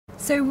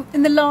So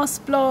in the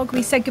last vlog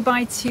we said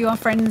goodbye to our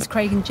friends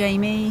Craig and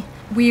Jamie.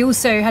 We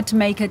also had to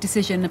make a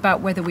decision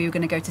about whether we were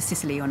going to go to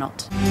Sicily or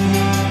not.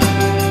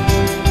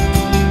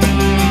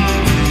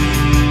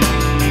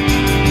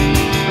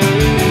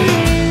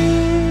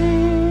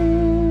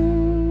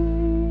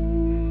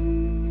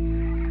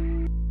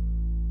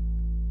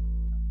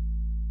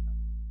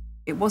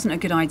 It wasn't a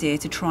good idea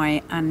to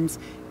try and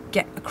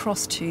get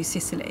across to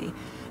Sicily.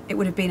 It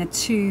would have been a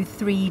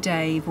 2-3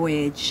 day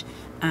voyage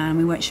and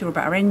we weren't sure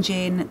about our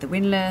engine, the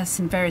windlass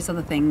and various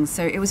other things.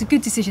 So it was a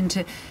good decision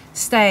to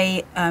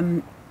stay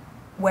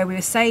where we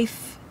were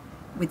safe,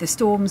 with the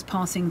storms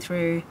passing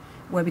through,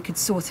 where we could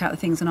sort out the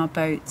things on our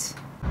boat.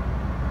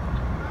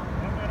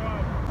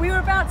 We were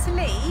about to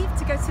leave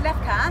to go to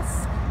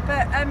Lefkas,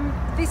 but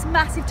this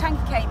massive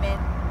tanker came in.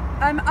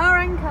 Our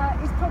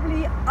anchor is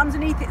probably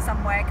underneath it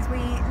somewhere because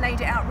we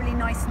laid it out really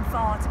nice and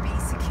far to be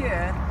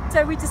secure.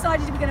 So we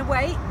decided we're going to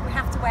wait, we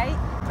have to wait,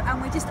 and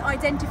we're just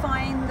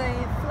identifying the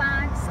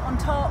flags on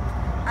top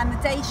and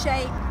the day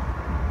shape,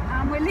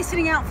 and we're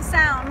listening out for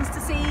sounds to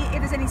see if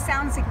there's any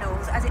sound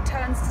signals as it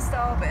turns to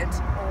starboard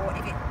or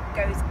if it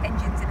goes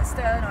engines in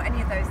astern or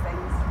any of those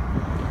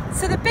things.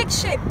 So the big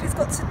ship has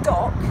got to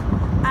dock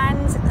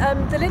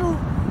and the little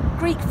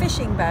Greek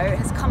fishing boat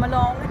has come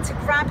along to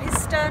grab his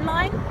stern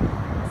line.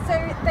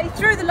 So they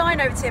threw the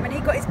line over to him and he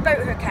got his boat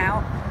hook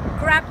out,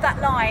 grabbed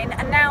that line,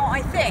 and now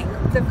I think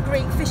the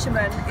Greek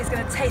fisherman is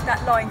going to take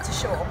that line to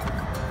shore.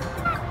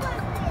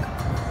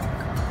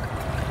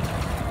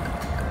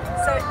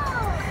 So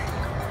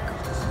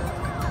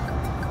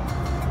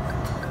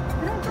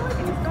they're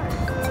driving his boat.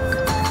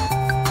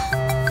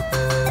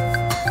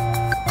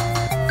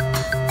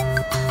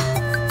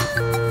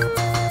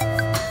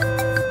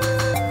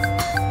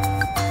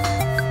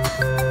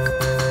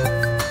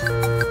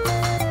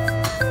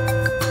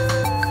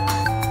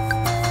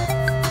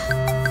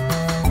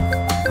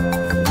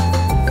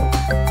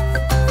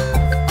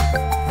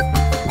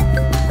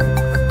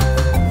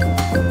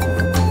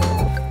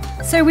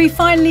 So we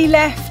finally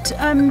left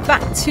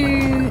back to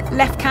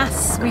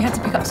Lefkas. We had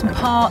to pick up some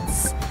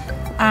parts,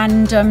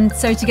 and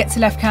so to get to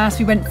Lefkas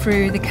we went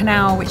through the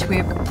canal, which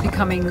we're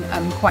becoming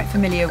quite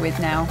familiar with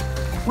now.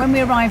 When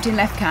we arrived in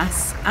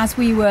Lefkas, as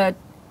we were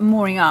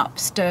mooring up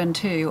stern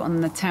to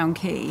on the town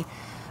quay,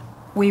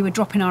 we were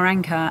dropping our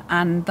anchor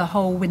and the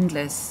whole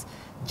windlass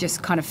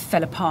just kind of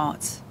fell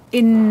apart.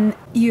 In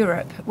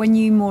Europe, when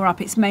you moor up,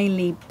 it's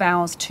mainly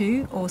bows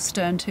to or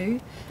stern to,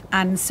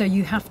 and so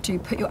you have to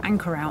put your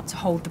anchor out to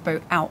hold the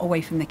boat out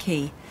away from the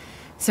quay.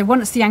 So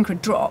once the anchor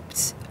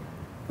dropped,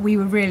 we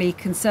were really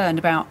concerned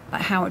about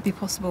how it would be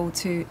possible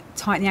to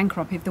tighten the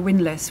anchor up if the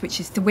windlass, which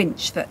is the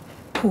winch that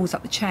pulls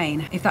up the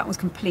chain, if that was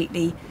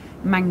completely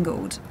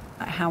mangled,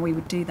 how we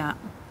would do that.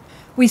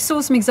 We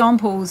saw some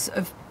examples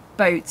of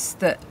boats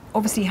that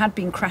obviously had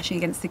been crashing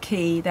against the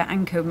quay. Their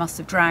anchor must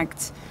have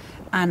dragged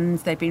and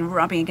they'd been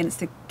rubbing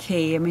against the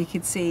quay, and we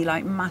could see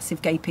like massive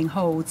gaping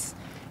holes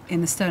in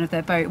the stern of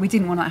their boat. We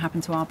didn't want that to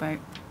happen to our boat.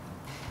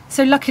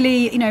 So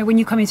luckily, you know, when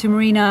you come into a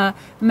marina,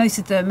 most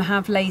of them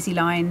have lazy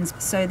lines.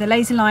 So the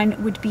lazy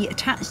line would be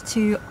attached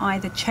to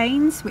either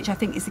chains, which I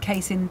think is the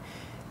case in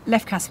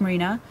Lefkas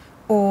Marina,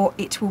 or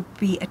it will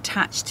be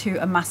attached to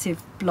a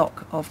massive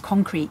block of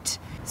concrete.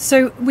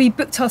 So we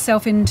booked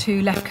ourselves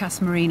into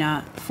Lefkas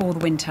Marina for the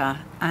winter,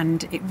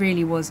 and it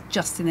really was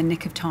just in the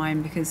nick of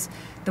time because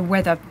the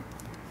weather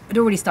had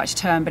already started to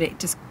turn, but it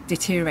just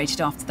deteriorated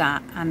after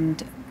that,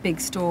 and big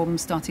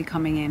storms started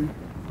coming in.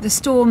 The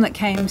storm that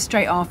came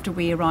straight after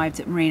we arrived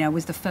at Marina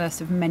was the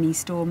first of many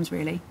storms,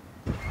 really.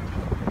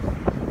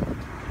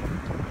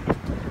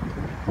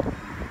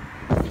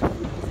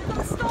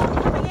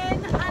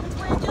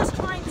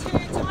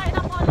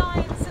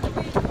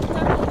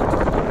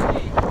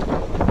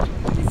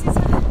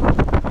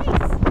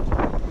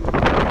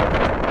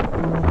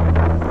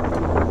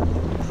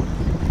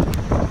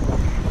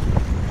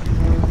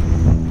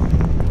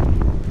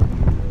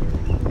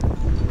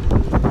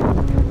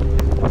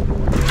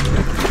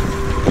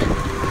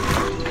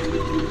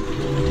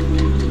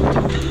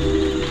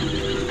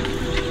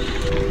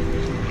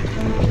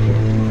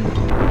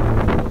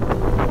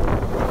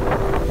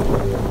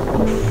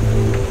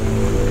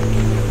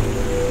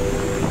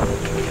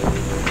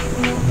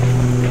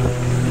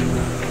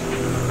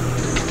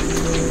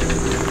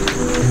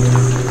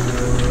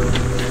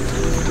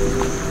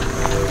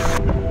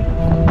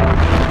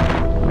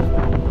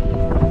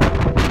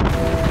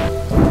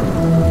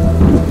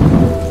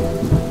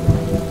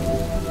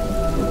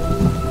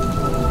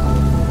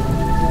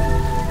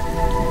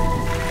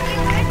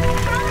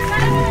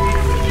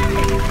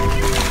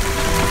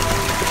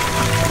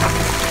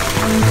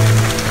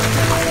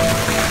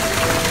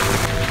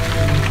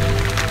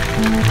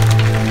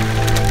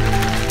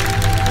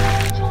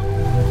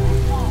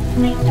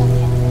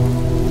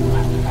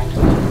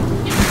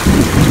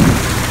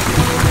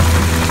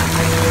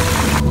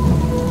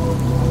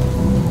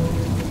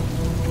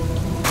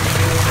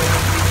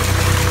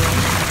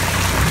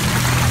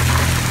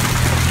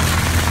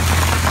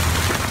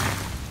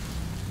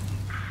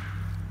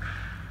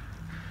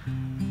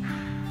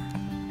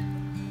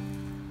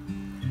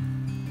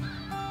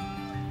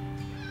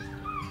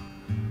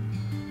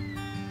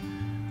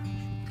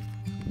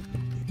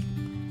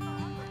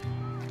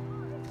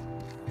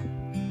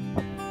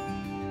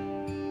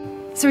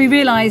 So we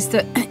realised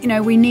that, you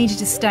know, we needed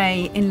to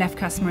stay in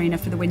Lefkas Marina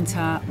for the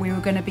winter. We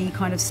were going to be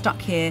kind of stuck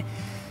here.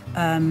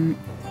 The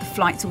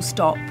flights all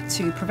stop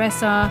to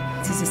Prevesa.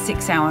 This is a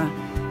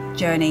 6-hour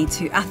journey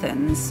to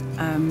Athens.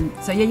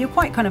 So yeah, you're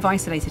quite kind of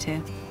isolated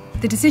here.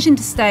 The decision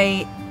to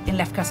stay in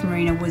Lefkas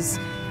Marina was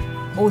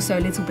also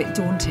a little bit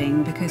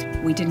daunting because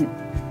we didn't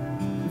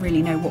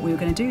really know what we were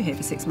going to do here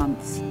for 6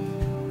 months.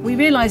 We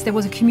realised there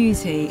was a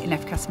community in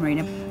Lefkas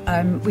Marina.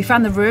 We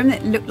found the room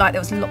that looked like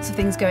there was lots of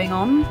things going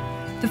on.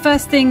 The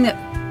first thing that,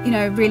 you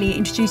know, really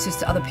introduced us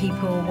to other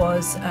people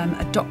was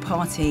a dock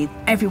party.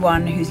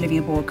 Everyone who's living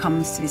abroad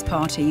comes to this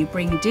party. You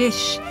bring a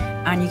dish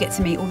and you get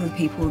to meet all of the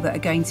people that are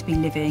going to be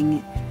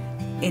living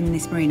in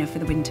this marina for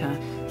the winter.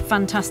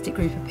 Fantastic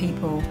group of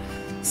people.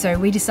 So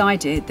we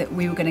decided that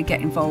we were going to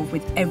get involved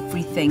with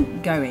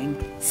everything going.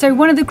 So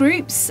one of the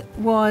groups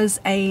was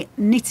a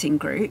knitting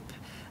group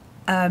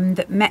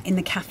that met in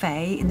the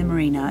cafe in the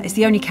marina. It's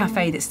the only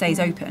cafe that stays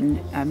open,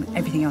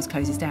 everything else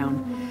closes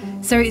down.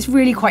 So it's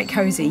really quite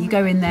cosy. You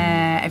go in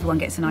there, everyone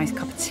gets a nice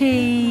cup of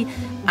tea,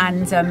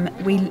 and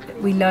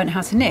we learn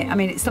how to knit. I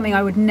mean, it's something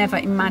I would never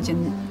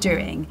imagine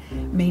doing,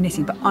 me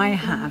knitting, but I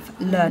have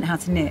learned how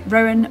to knit.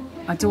 Rowan,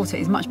 my daughter,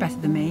 is much better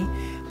than me,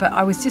 but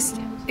it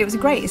was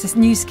great. It's a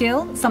new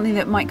skill, something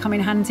that might come in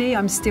handy.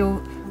 I'm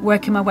still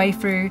working my way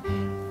through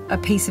a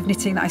piece of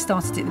knitting that I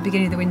started at the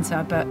beginning of the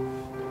winter, but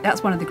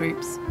that's one of the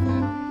groups. Do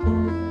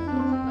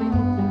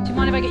you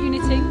mind if I get you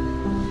knitting?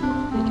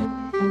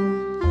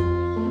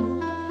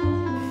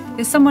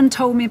 Someone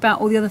told me about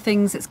all the other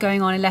things that's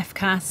going on in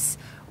Lefkas.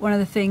 One of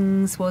the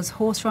things was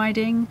horse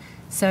riding,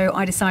 so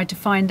I decided to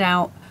find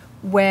out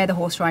where the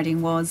horse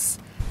riding was.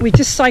 We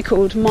just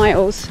cycled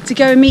miles to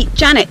go and meet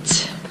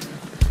Janet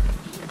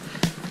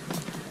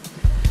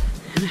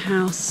in a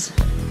house.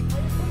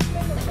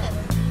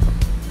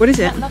 What is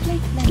it? Lovely.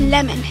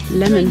 Lemon.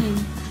 Lemon.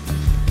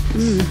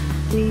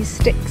 These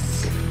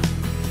sticks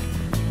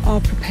are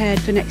prepared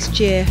for next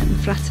year and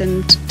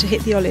flattened to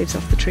hit the olives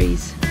off the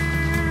trees.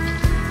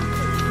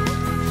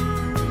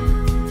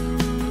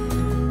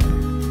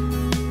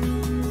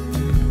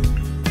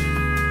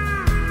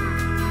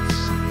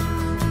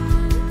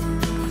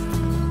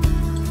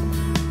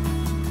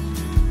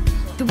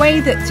 The way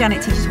that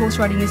Janet teaches horse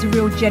riding is a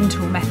real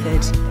gentle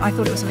method. I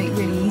thought it was something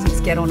really easy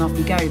to get on, off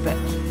you go, but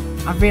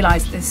I've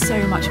realised there's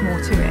so much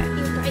more to it.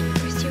 You're right,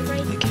 Chris, you're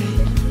right. Okay.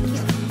 He's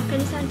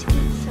going to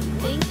eat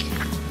something.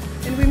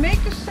 And we make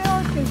a sail,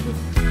 I think it's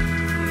good.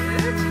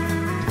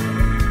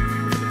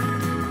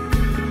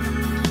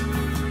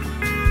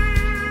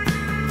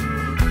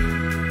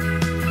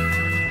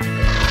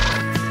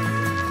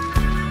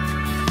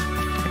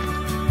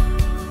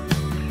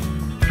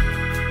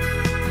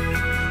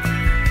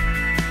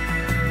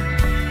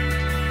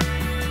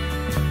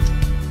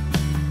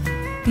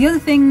 The other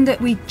thing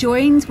that we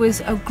joined was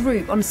a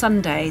group on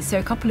Sunday. So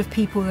a couple of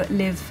people that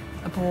live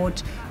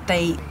abroad,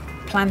 they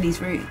plan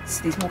these routes,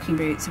 these walking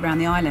routes around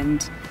the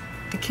island.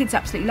 The kids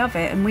absolutely love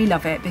it, and we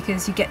love it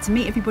because you get to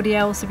meet everybody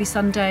else every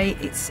Sunday.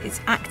 It's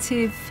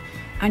active,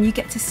 and you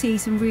get to see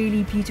some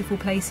really beautiful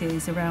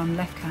places around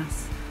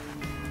Lefkas.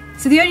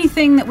 So the only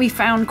thing that we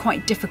found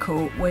quite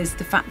difficult was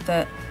the fact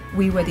that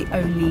we were the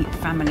only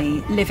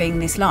family living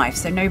this life.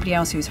 So nobody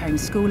else who was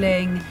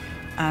homeschooling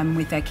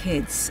with their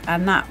kids,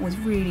 and that was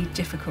really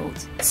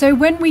difficult. So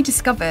when we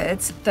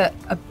discovered that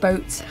a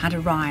boat had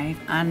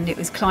arrived, and it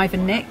was Clive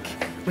and Nick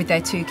with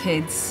their 2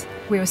 kids,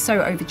 we were so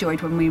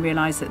overjoyed when we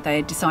realised that they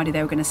had decided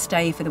they were going to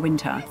stay for the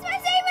winter.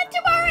 Christmas Eve and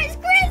tomorrow is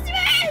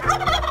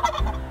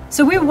Christmas!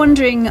 So we were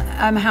wondering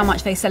how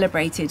much they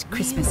celebrated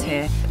Christmas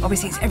here.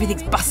 Obviously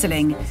everything's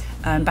bustling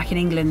back in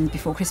England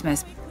before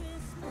Christmas.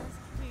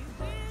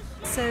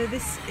 So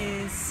this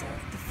is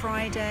the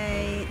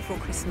Friday before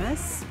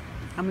Christmas,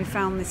 and we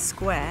found this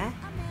square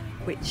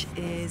which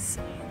is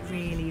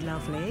really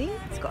lovely.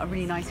 It's got a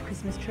really nice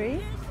Christmas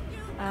tree,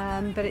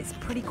 but it's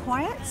pretty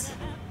quiet,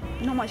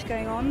 not much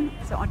going on,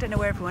 so I don't know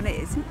where everyone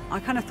is. I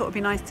kind of thought it'd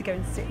be nice to go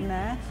and sit in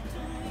there,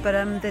 but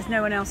there's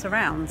no one else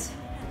around,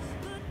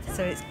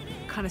 so it's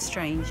kind of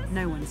strange,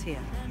 no one's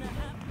here.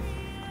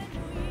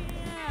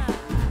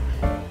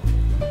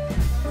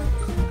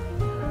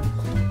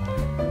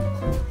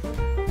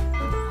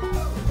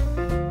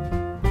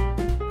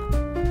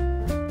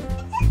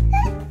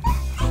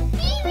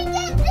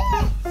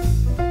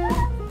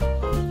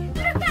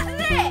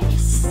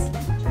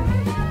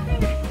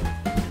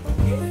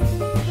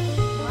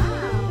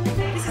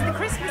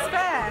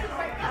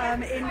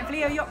 In the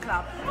Vlio Yacht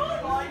Club.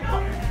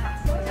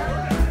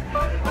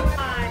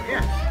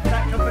 Yeah,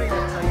 that company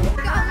will tell you. We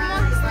got a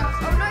monster.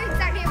 Oh, not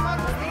exactly a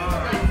monster.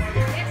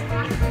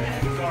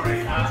 Sorry.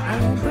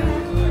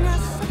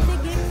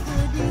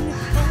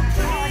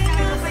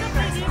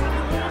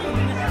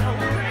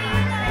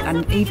 And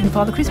even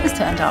Father Christmas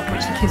turned up,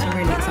 which the kids were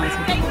really excited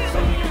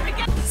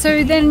about.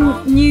 So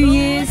then New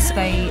Year's,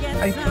 they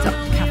opened up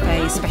the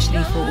cafe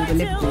especially for all the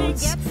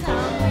liveaboards.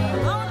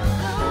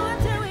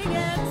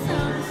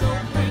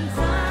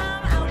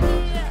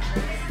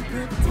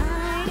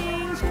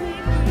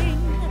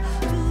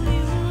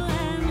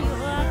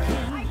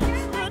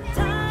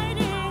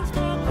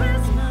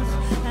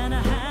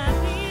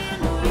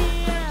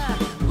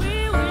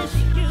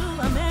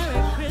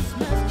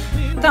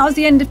 That was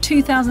the end of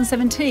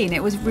 2017.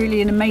 It was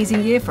really an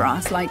amazing year for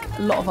us. Like,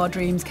 a lot of our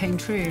dreams came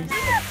true.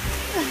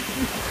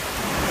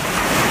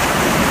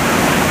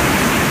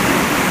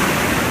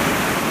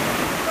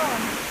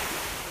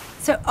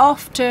 So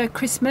after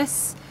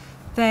Christmas,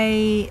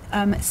 they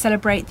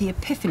celebrate the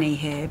Epiphany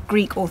here.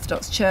 Greek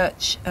Orthodox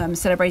Church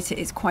celebrates it.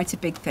 It's quite a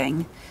big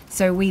thing.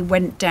 So we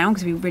went down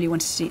because we really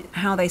wanted to see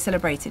how they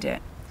celebrated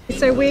it.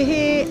 So we're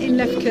here in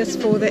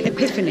Lefkas for the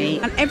Epiphany,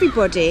 and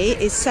everybody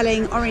is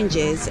selling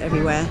oranges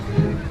everywhere.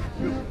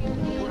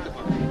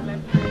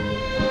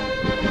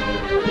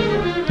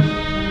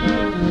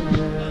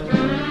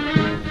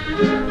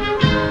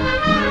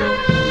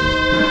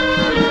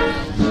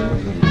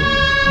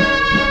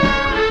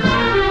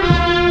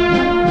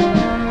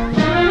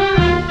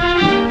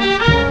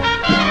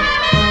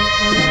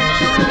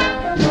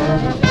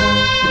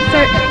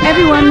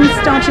 Everyone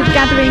started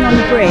gathering on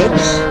the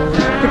bridge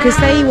because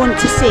they want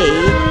to see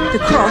the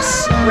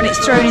cross when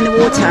it's thrown in the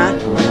water.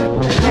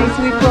 Okay,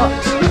 so we've got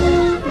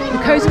the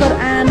Coast Guard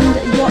and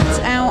yachts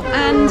out,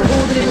 and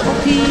all the little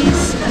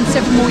oppies, and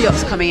several more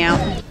yachts coming out.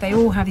 They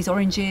all have these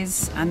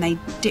oranges and they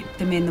dip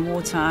them in the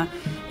water.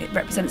 It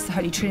represents the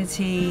Holy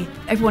Trinity.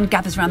 Everyone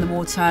gathers around the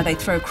water, they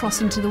throw a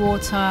cross into the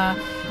water,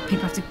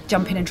 people have to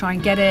jump in and try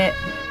and get it,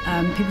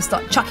 people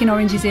start chucking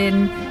oranges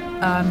in.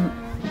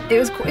 It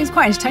was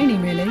quite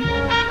entertaining, really.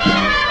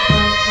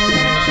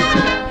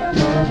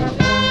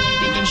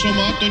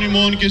 Σωμάτων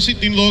ημών και εσύ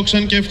την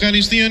δόξαν και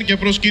ευχαριστίαν και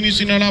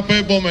προσκύνησιν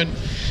αναπέμπομεν.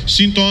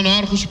 Συν τον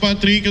άρχου σου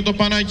Πατρί και το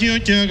Παναγίο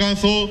και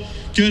αγαθό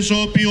και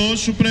ζωοποιό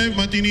σου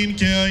πνεύμα την ειν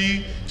και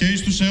αή και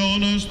εις τους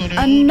αιώνας των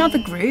αιώνων. Another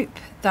group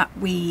that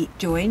we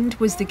joined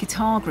was the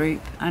guitar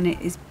group, and it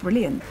is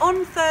brilliant.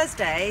 On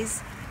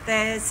Thursdays,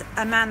 there's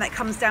a man that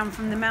comes down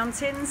from the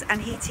mountains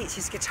and he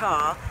teaches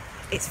guitar.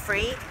 It's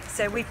free,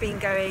 so we've been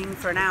going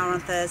for an hour on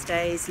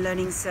Thursdays,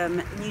 learning some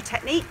new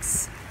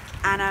techniques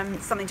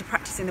and something to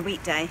practice in the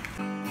weekday.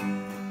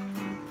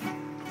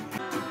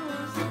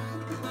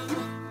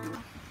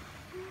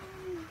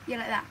 Yeah,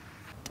 like that.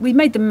 We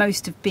made the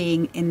most of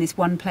being in this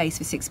one place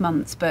for 6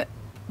 months, but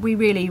we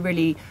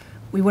really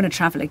want to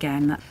travel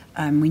again.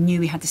 We knew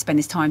we had to spend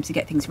this time to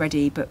get things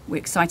ready, but we're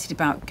excited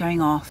about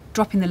going off,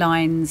 dropping the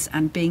lines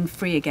and being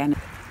free again.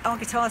 Our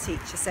guitar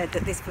teacher said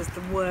that this was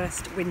the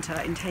worst winter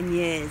in 10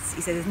 years. He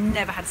said there's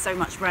never had so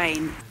much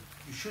rain.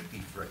 You should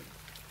be free.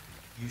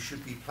 You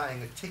should be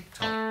playing a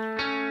TikTok.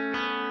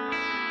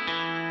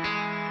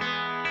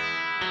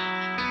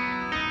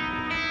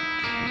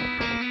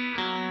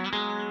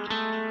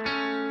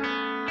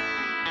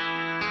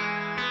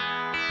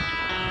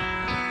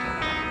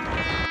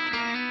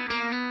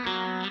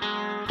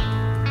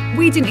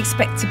 We didn't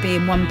expect to be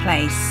in one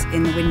place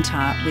in the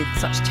winter with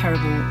such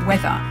terrible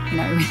weather. You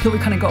know, we thought we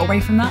kind of got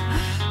away from that.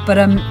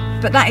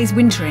 But that is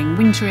wintering.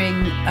 Wintering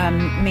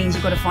means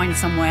you've got to find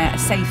somewhere, a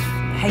safe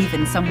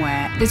haven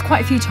somewhere. There's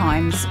quite a few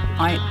times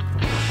I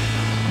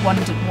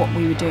wondered what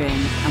we were doing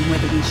and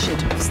whether we should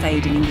have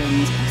stayed in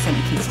England or sent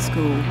the kids to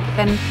school.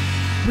 Then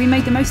we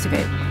made the most of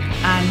it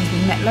and we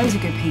met loads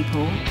of good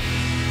people.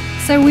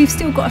 So we've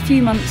still got a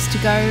few months to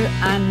go,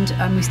 and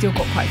we've still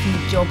got quite a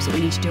few jobs that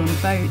we need to do on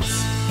the boats.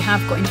 We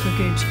have got into a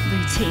good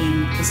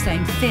routine for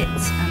staying fit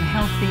and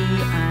healthy,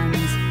 and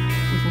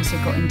we've also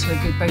got into a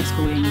good boat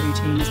schooling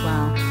routine as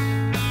well.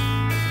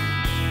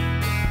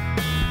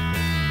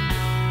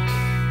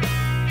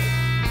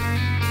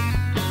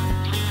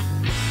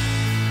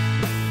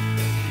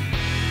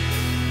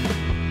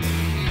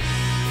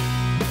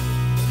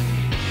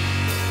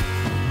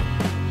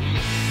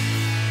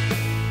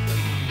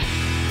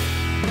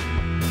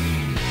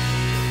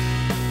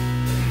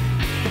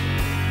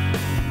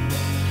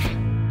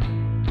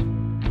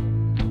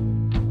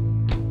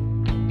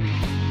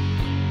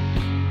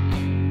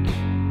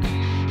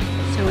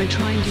 I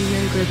try and do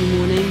yoga every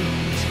morning.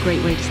 It's a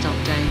great way to start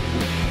the day.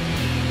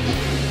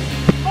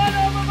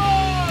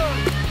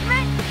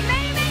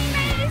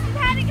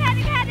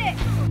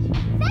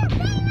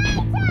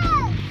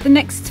 The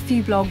next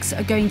few vlogs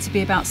are going to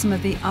be about some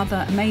of the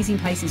other amazing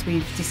places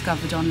we've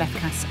discovered on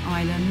Lefkas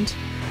Island.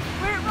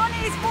 We're at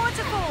Ronnie's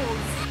Waterfalls.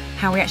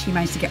 How we actually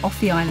managed to get off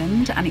the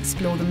island and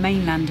explore the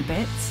mainland a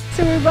bit.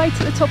 So we're right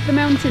at the top of the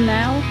mountain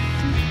now.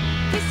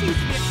 This seems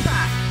to be a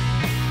track.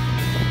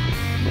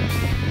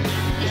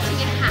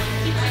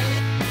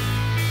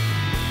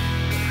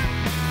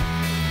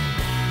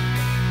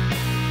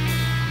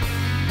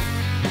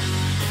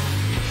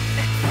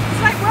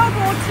 It's like World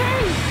War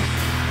II.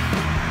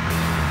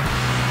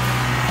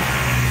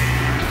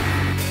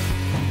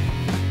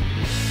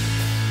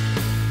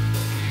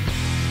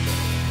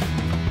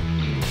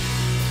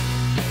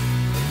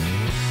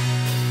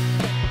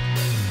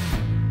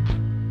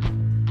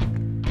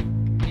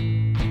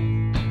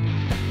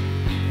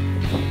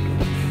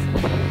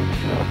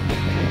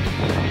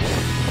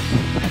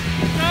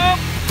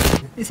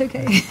 It's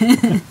okay.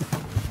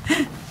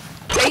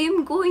 I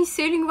am going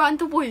sailing around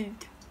the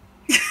world.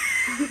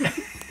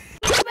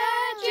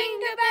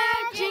 Jingle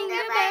bell,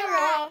 jingle bell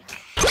rock.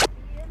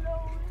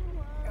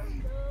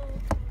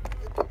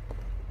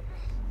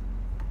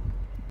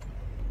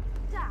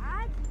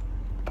 Dad,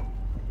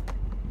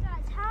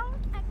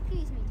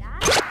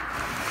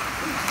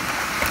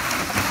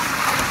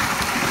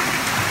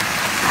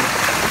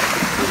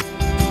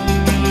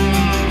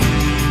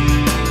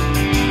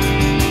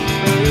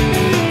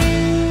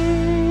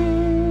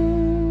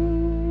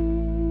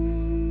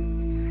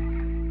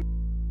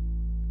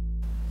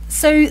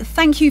 So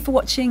thank you for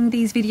watching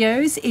these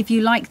videos. If you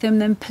like them,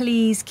 then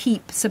please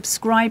keep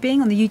subscribing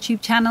on the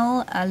YouTube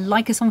channel,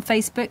 like us on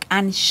Facebook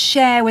and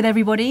share with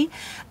everybody.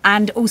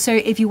 And also,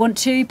 if you want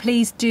to,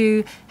 please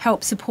do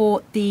help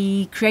support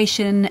the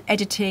creation,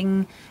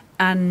 editing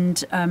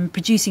and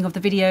producing of the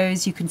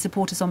videos. You can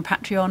support us on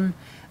Patreon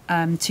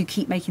to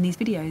keep making these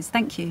videos.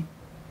 Thank you.